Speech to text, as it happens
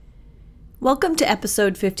Welcome to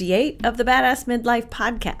episode 58 of the Badass Midlife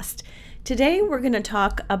Podcast. Today we're going to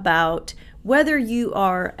talk about whether you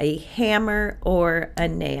are a hammer or a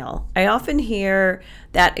nail. I often hear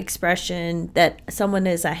that expression that someone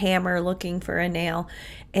is a hammer looking for a nail.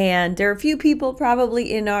 And there are a few people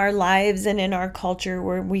probably in our lives and in our culture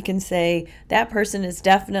where we can say that person is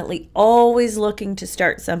definitely always looking to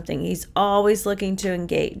start something. He's always looking to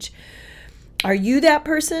engage. Are you that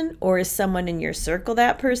person, or is someone in your circle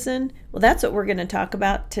that person? Well, that's what we're going to talk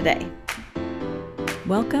about today.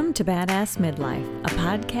 Welcome to Badass Midlife, a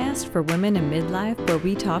podcast for women in midlife where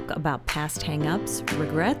we talk about past hang-ups,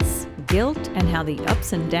 regrets, guilt, and how the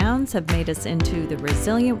ups and downs have made us into the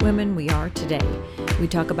resilient women we are today. We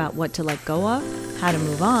talk about what to let go of, how to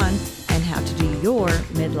move on, and how to do your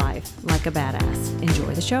midlife like a badass.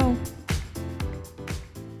 Enjoy the show.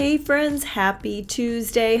 Hey friends, happy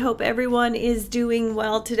Tuesday. Hope everyone is doing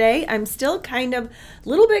well today. I'm still kind of a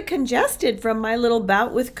little bit congested from my little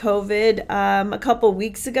bout with COVID a couple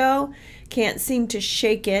weeks ago. Can't seem to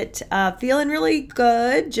shake it. Feeling really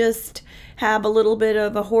good. Just have a little bit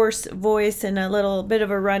of a hoarse voice and a little bit of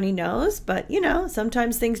a runny nose. But,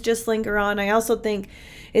 sometimes things just linger on. I also think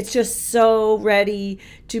it's just so ready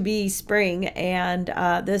to be spring, and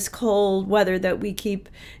this cold weather that we keep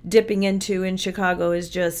dipping into in Chicago is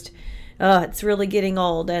just, it's really getting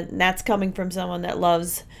old, and that's coming from someone that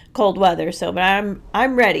loves cold weather. So, but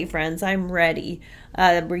I'm ready, friends. I'm ready.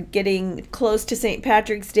 We're getting close to St.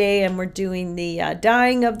 Patrick's Day, and we're doing the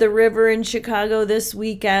dyeing of the river in Chicago this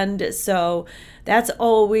weekend. So that's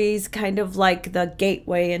always kind of like the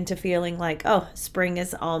gateway into feeling like, oh, spring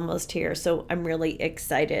is almost here. So I'm really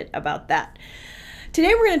excited about that.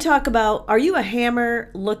 Today we're going to talk about, are you a hammer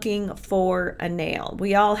looking for a nail?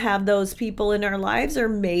 We all have those people in our lives, or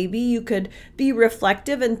maybe you could be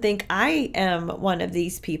reflective and think, I am one of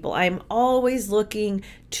these people. I'm always looking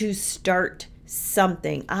to start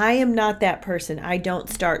something. I am not that person. I don't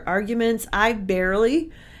start arguments. I barely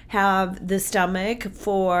have the stomach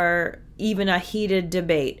for even a heated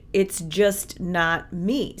debate. It's just not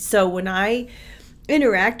me. So when I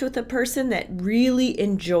interact with a person that really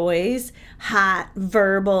enjoys hot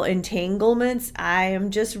verbal entanglements, I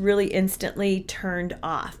am just really instantly turned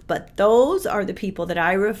off. But those are the people that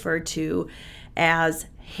I refer to as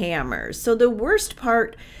hammers. So the worst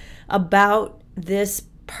part about this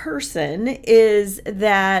person is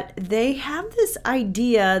that they have this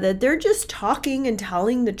idea that they're just talking and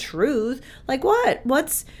telling the truth. Like what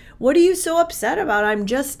are you so upset about? I'm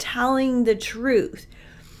just telling the truth.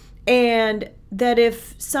 And that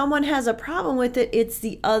if someone has a problem with it, it's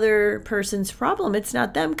the other person's problem. It's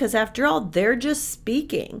not them, because after all, they're just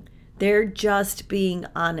speaking. They're just being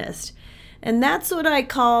honest. And that's what I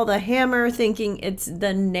call the hammer thinking it's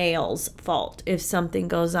the nail's fault if something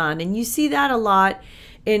goes on. And you see that a lot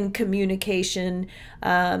in communication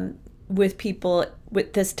with people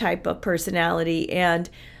with this type of personality. And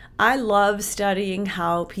I love studying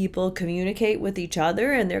how people communicate with each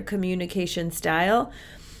other and their communication style.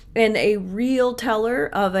 And a real teller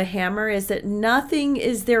of a hammer is that nothing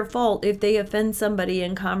is their fault if they offend somebody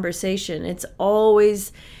in conversation. It's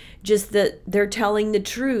always just that they're telling the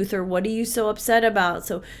truth, or what are you so upset about?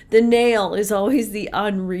 So the nail is always the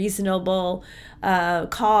unreasonable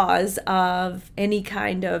cause of any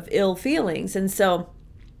kind of ill feelings. And so,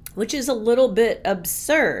 which is a little bit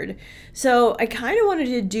absurd. So I kind of wanted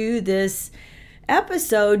to do this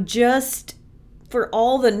episode just for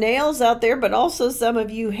all the nails out there, but also some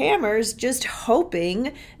of you hammers, just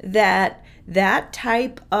hoping that that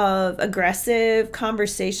type of aggressive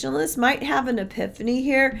conversationalist might have an epiphany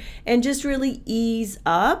here and just really ease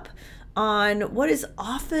up on what is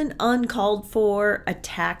often uncalled for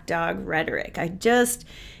attack dog rhetoric. I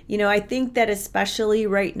think that especially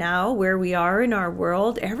right now where we are in our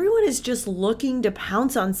world, everyone is just looking to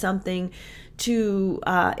pounce on something to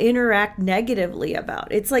interact negatively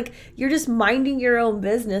about. It's like you're just minding your own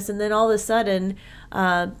business, and then all of a sudden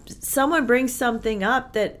someone brings something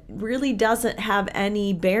up that really doesn't have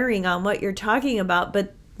any bearing on what you're talking about,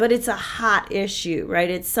 but it's a hot issue,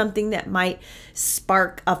 right? It's something that might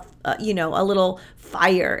spark a little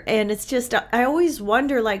fire. And it's just, I always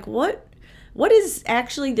wonder, like, what is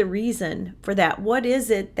actually the reason for that? What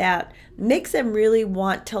is it that makes them really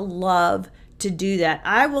want to love to do that?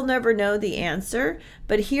 I will never know the answer,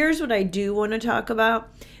 but here's what I do want to talk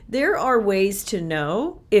about. There are ways to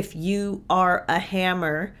know if you are a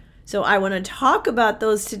hammer. So I want to talk about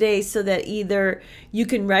those today so that either you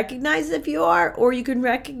can recognize if you are, or you can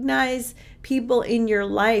recognize people in your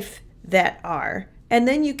life that are. And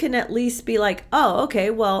then you can at least be like, oh,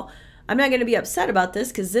 okay, well, I'm not going to be upset about this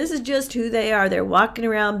because this is just who they are. They're walking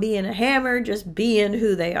around being a hammer, just being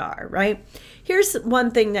who they are, right? Here's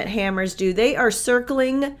one thing that hammers do. They are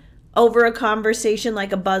circling over a conversation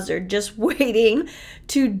like a buzzard, just waiting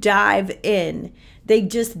to dive in. They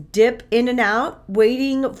just dip in and out,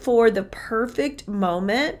 waiting for the perfect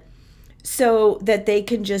moment so that they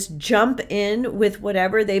can just jump in with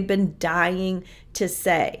whatever they've been dying to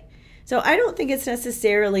say. So I don't think it's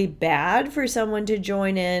necessarily bad for someone to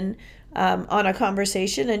join in on a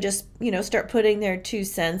conversation and just, start putting their 2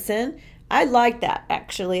 cents in. I like that,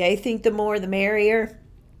 actually. I think the more the merrier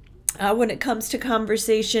when it comes to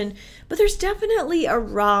conversation. But there's definitely a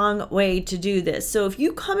wrong way to do this. So if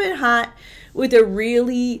you come in hot with a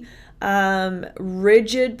really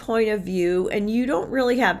rigid point of view and you don't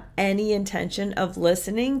really have any intention of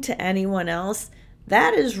listening to anyone else,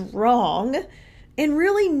 that is wrong. And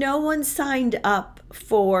really, no one signed up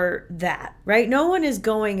for that, right? No one is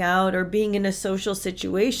going out or being in a social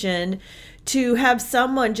situation to have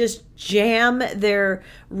someone just jam their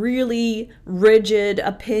really rigid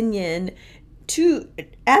opinion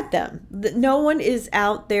at them. No one is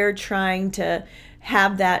out there trying to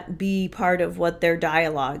have that be part of what their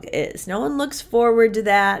dialogue is. No one looks forward to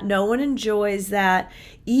that. No one enjoys that.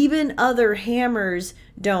 Even other hammers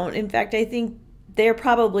don't. In fact, I think they're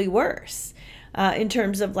probably worse in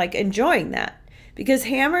terms of like enjoying that, because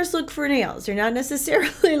hammers look for nails. They're not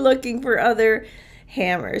necessarily looking for other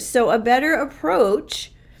hammers. So a better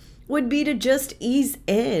approach would be to just ease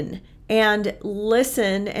in and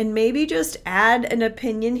listen and maybe just add an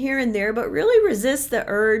opinion here and there, but really resist the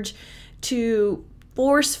urge to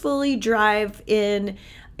forcefully drive in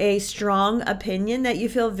a strong opinion that you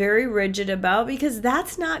feel very rigid about, because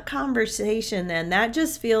that's not conversation then. That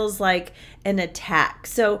just feels like an attack.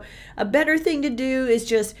 So a better thing to do is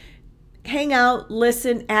just hang out,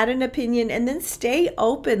 listen, add an opinion, and then stay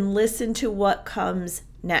open, listen to what comes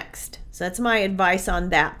next. So that's my advice on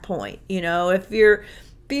that point. If you're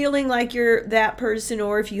feeling like you're that person,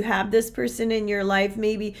 or if you have this person in your life,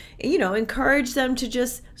 maybe, encourage them to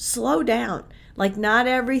just slow down. Like, not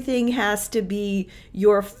everything has to be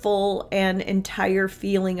your full and entire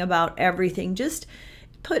feeling about everything. Just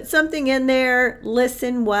put something in there,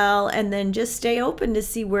 listen well, and then just stay open to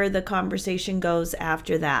see where the conversation goes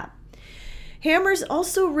after that. Hammers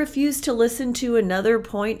also refuse to listen to another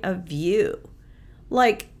point of view.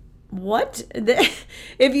 Like, what?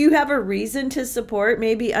 If you have a reason to support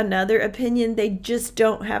maybe another opinion, they just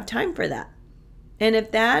don't have time for that. And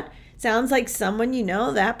if that sounds like someone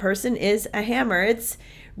that person is a hammer, it's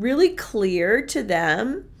really clear to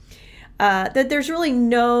them that there's really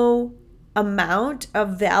no amount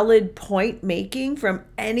of valid point making from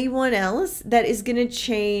anyone else that is going to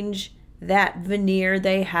change that veneer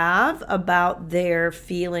they have about their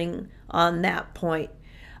feeling on that point.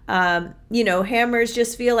 Hammers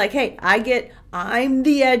just feel like, hey, I'm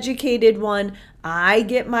the educated one. I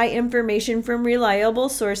get my information from reliable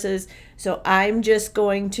sources. So I'm just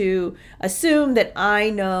going to assume that I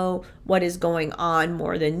know what is going on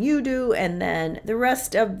more than you do. And then the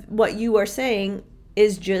rest of what you are saying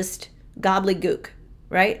is just gobbledygook,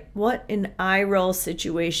 right? What an eye roll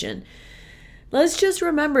situation. Let's just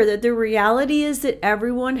remember that the reality is that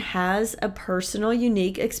everyone has a personal,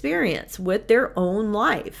 unique experience with their own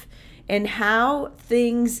life, and how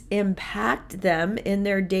things impact them in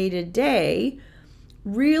their day-to-day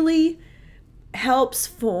really helps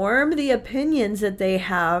form the opinions that they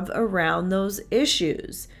have around those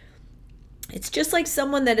issues. It's just like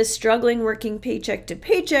someone that is struggling working paycheck to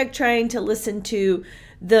paycheck, trying to listen to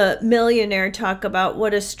the millionaire talk about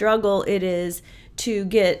what a struggle it is to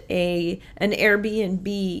get an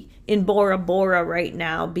Airbnb in Bora Bora right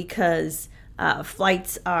now because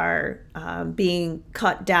flights are being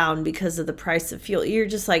cut down because of the price of fuel. You're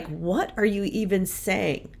just like, what are you even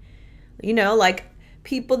saying? Like,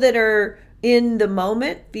 people that are in the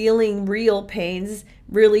moment feeling real pains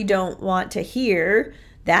really don't want to hear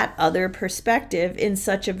that other perspective in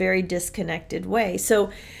such a very disconnected way. So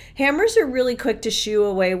hammers are really quick to shoo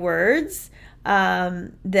away words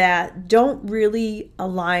that don't really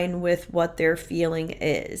align with what their feeling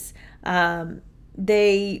is.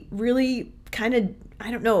 They really kind of,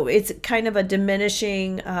 it's kind of a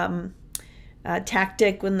diminishing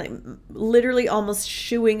tactic when they literally almost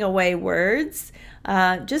shooing away words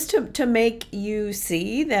just to make you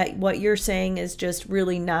see that what you're saying is just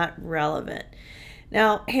really not relevant.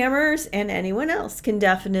 Now, hammers and anyone else can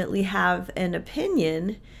definitely have an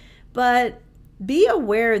opinion, but be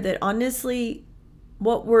aware that honestly,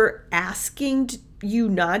 what we're asking you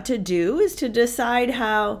not to do is to decide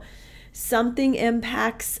how something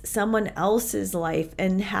impacts someone else's life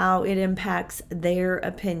and how it impacts their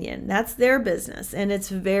opinion. That's their business, and it's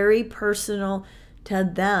very personal to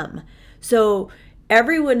them. So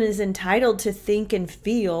everyone is entitled to think and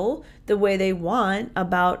feel the way they want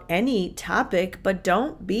about any topic, but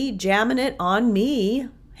don't be jamming it on me,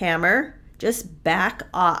 Hammer. Just back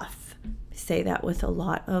off. I say that with a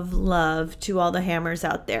lot of love to all the hammers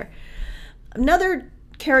out there. Another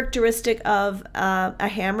characteristic of a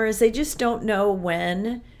hammer is they just don't know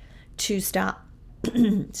when to stop.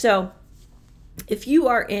 So if you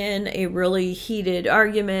are in a really heated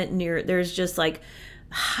argument and there's just like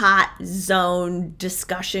hot zone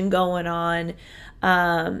discussion going on,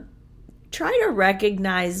 try to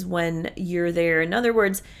recognize when you're there. In other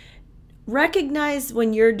words, recognize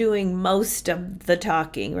when you're doing most of the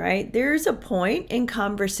talking, right? There's a point in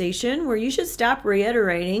conversation where you should stop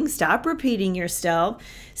reiterating, stop repeating yourself,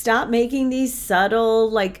 stop making these subtle,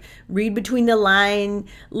 like read between the line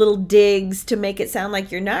little digs to make it sound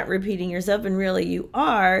like you're not repeating yourself and really you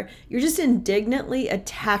are. You're just indignantly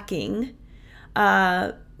attacking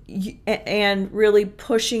and really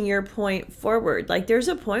pushing your point forward. Like there's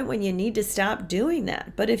a point when you need to stop doing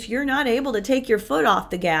that. But if you're not able to take your foot off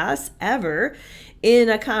the gas ever in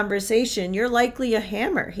a conversation, you're likely a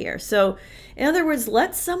hammer here. So in other words,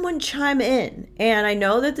 let someone chime in. And I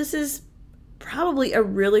know that this is probably a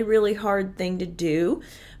really, really hard thing to do,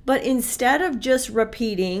 but instead of just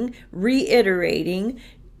repeating, reiterating,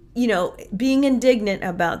 being indignant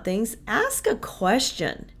about things, ask a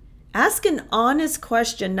question. Ask an honest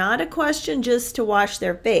question, not a question just to wash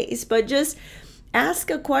their face, but just ask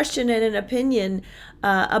a question and an opinion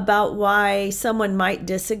about why someone might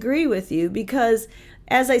disagree with you. Because,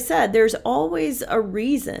 as I said, there's always a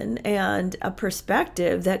reason and a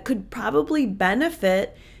perspective that could probably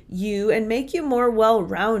benefit you and make you more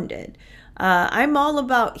well-rounded. I'm all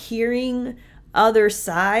about hearing other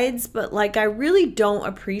sides, but I really don't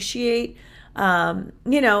appreciate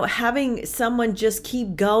having someone just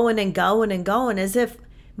keep going and going and going as if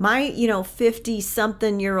my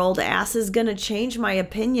 50-something-year-old ass is going to change my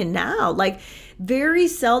opinion now. Very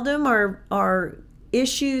seldom are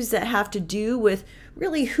issues that have to do with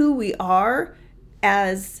really who we are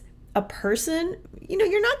as a person.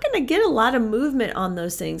 You're not going to get a lot of movement on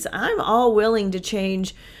those things. I'm all willing to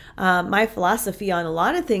change my philosophy on a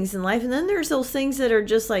lot of things in life. And then there's those things that are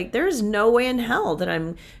just there's no way in hell that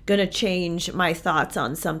I'm going to change my thoughts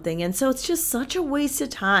on something. And so it's just such a waste of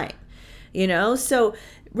time, So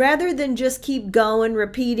rather than just keep going,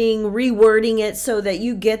 repeating, rewording it so that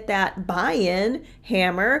you get that buy-in,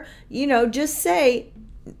 hammer, just say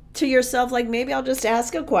to yourself, maybe I'll just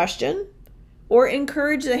ask a question, or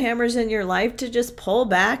encourage the hammers in your life to just pull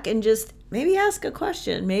back and just maybe ask a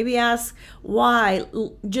question, maybe ask why,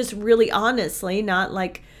 just really honestly, not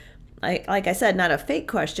like I said, not a fake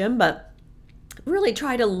question, but really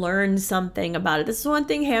try to learn something about it. This is one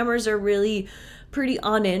thing hammers are really pretty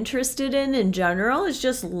uninterested in general, is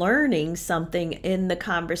just learning something in the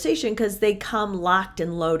conversation because they come locked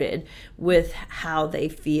and loaded with how they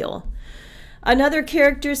feel. Another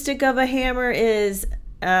characteristic of a hammer is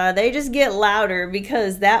they just get louder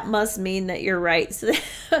because that must mean that you're right. So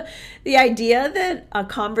the idea that a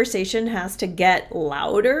conversation has to get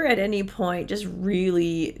louder at any point just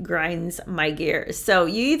really grinds my gears. So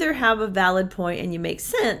you either have a valid point and you make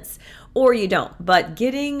sense, or you don't. But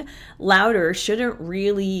getting louder shouldn't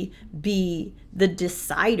really be the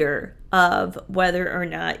decider of whether or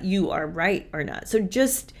not you are right or not. So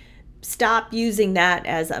just stop using that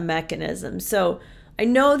as a mechanism. So I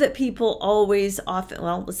know that people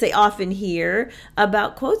often hear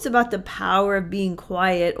about quotes about the power of being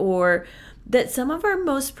quiet, or that some of our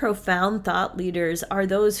most profound thought leaders are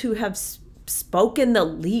those who have spoken the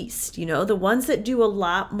least, the ones that do a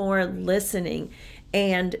lot more listening.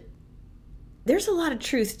 And there's a lot of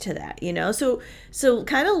truth to that, so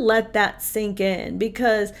kind of let that sink in,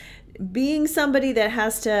 because being somebody that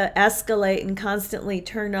has to escalate and constantly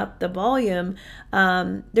turn up the volume,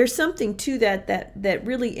 there's something to that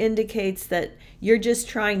really indicates that you're just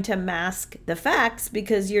trying to mask the facts,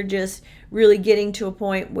 because you're just really getting to a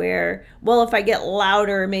point where, well, if I get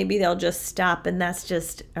louder, maybe they'll just stop. And that's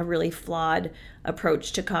just a really flawed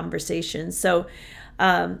approach to conversation. So,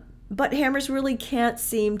 but hammers really can't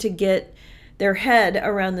seem to get their head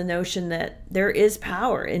around the notion that there is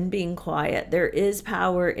power in being quiet. There is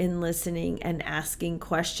power in listening and asking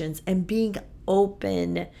questions and being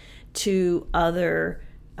open to other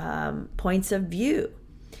points of view.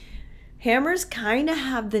 Hammers kind of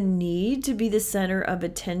have the need to be the center of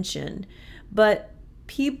attention, but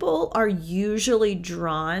people are usually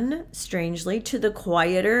drawn, strangely, to the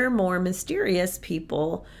quieter, more mysterious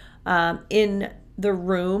people in the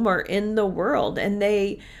room or in the world, and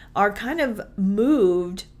they are kind of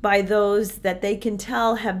moved by those that they can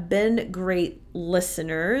tell have been great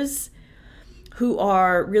listeners, who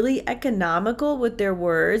are really economical with their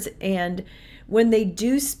words, and when they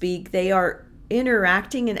do speak, they are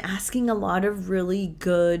interacting and asking a lot of really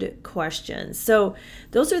good questions. So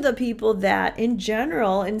those are the people that in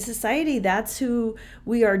general in society, that's who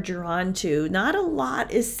we are drawn to. Not a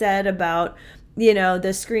lot is said about,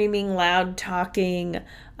 the screaming, loud talking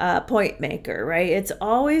point maker, right? It's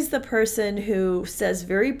always the person who says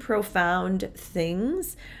very profound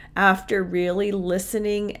things after really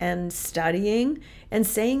listening and studying and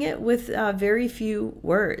saying it with very few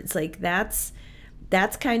words. Like that's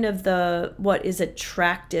kind of what is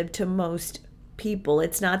attractive to most people.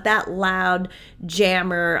 It's not that loud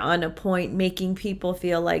jammer on a point making people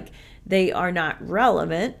feel like they are not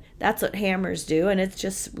relevant. That's what hammers do, and it's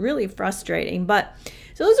just really frustrating. But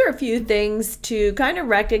so those are a few things to kind of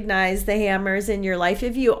recognize the hammers in your life,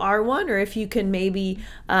 if you are one, or if you can maybe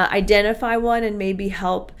identify one and maybe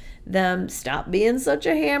help them stop being such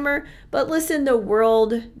a hammer. But listen, the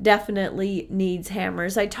world definitely needs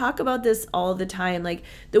hammers. I talk about this all the time. Like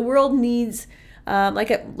the world needs,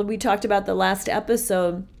 we talked about the last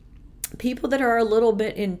episode, people that are a little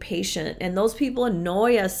bit impatient, and those people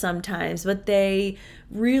annoy us sometimes, but they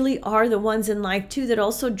really are the ones in life too that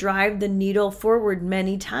also drive the needle forward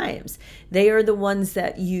many times. They are the ones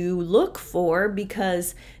that you look for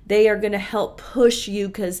because they are going to help push you,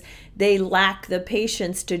 because they lack the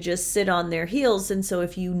patience to just sit on their heels. And so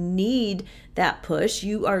if you need that push,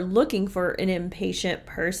 you are looking for an impatient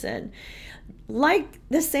person. Like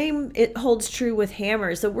the same, it holds true with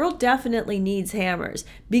hammers. The world definitely needs hammers.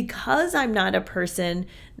 Because I'm not a person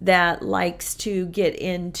that likes to get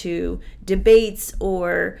into debates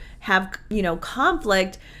or have,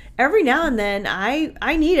 conflict, every now and then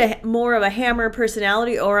I need more of a hammer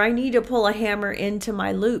personality, or I need to pull a hammer into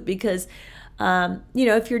my loop, because,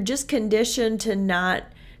 if you're just conditioned to not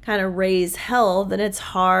kind of raise hell, then it's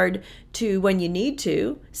hard to, when you need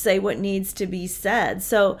to, say what needs to be said.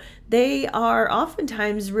 So they are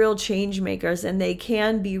oftentimes real change makers, and they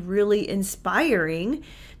can be really inspiring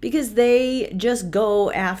because they just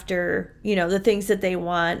go after, the things that they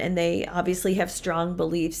want, and they obviously have strong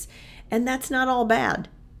beliefs, and that's not all bad.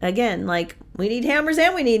 Again, like we need hammers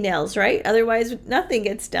and we need nails, right? Otherwise, nothing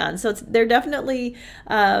gets done. So there are definitely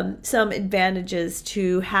some advantages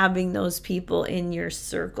to having those people in your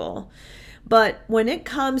circle. But when it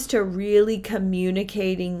comes to really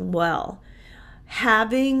communicating well,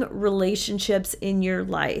 having relationships in your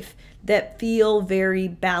life that feel very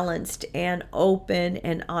balanced and open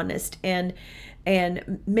and honest, and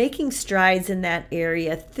making strides in that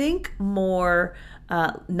area, think more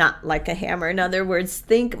not like a hammer. In other words,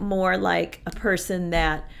 think more like a person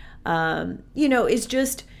that, is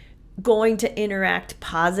just going to interact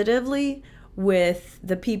positively with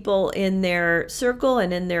the people in their circle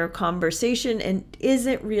and in their conversation, and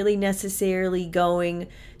isn't really necessarily going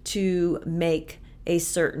to make a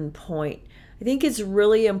certain point. I think it's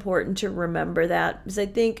really important to remember that, because I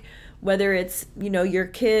think whether it's, your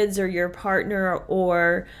kids or your partner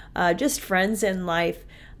or just friends in life,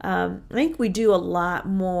 I think we do a lot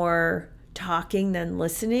more talking than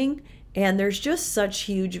listening, and there's just such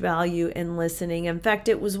huge value in listening. In fact,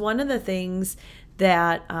 it was one of the things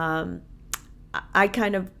that I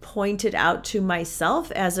kind of pointed out to myself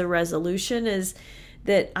as a resolution, is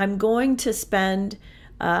that I'm going to spend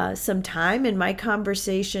some time in my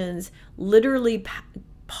conversations literally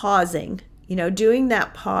pausing, doing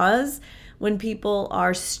that pause when people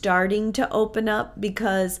are starting to open up,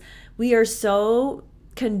 because we are so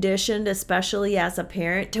conditioned, especially as a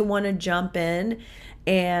parent, to want to jump in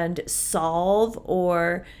and solve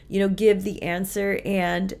or, give the answer.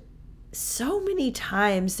 And so many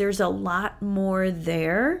times there's a lot more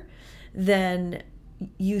there than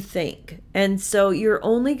you think. And so you're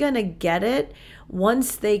only going to get it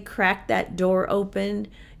once they crack that door open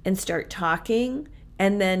and start talking,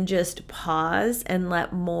 and then just pause and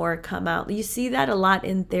let more come out. You see that a lot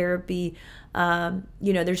in therapy.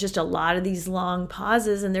 There's just a lot of these long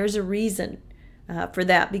pauses, and there's a reason for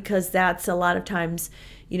that, because that's a lot of times,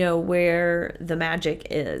 where the magic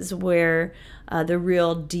is, where the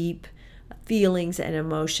real deep feelings and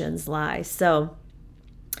emotions lie. So,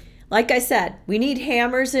 like I said, we need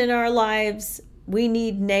hammers in our lives. We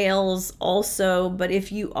need nails also. But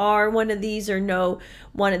if you are one of these or know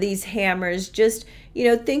one of these hammers, just,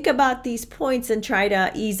 think about these points and try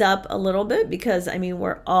to ease up a little bit, because,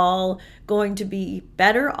 we're all going to be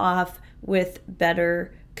better off with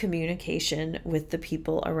better communication with the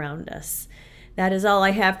people around us. That is all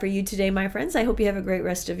I have for you today, my friends. I hope you have a great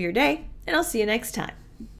rest of your day, and I'll see you next time.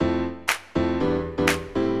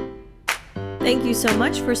 Thank you so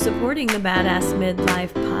much for supporting the Badass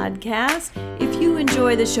Midlife podcast. If you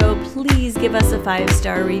enjoy the show, please give us a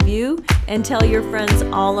 5-star review and tell your friends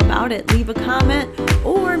all about it. Leave a comment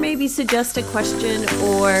or maybe suggest a question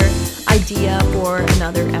or idea for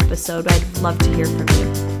another episode. I'd love to hear from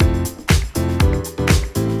you.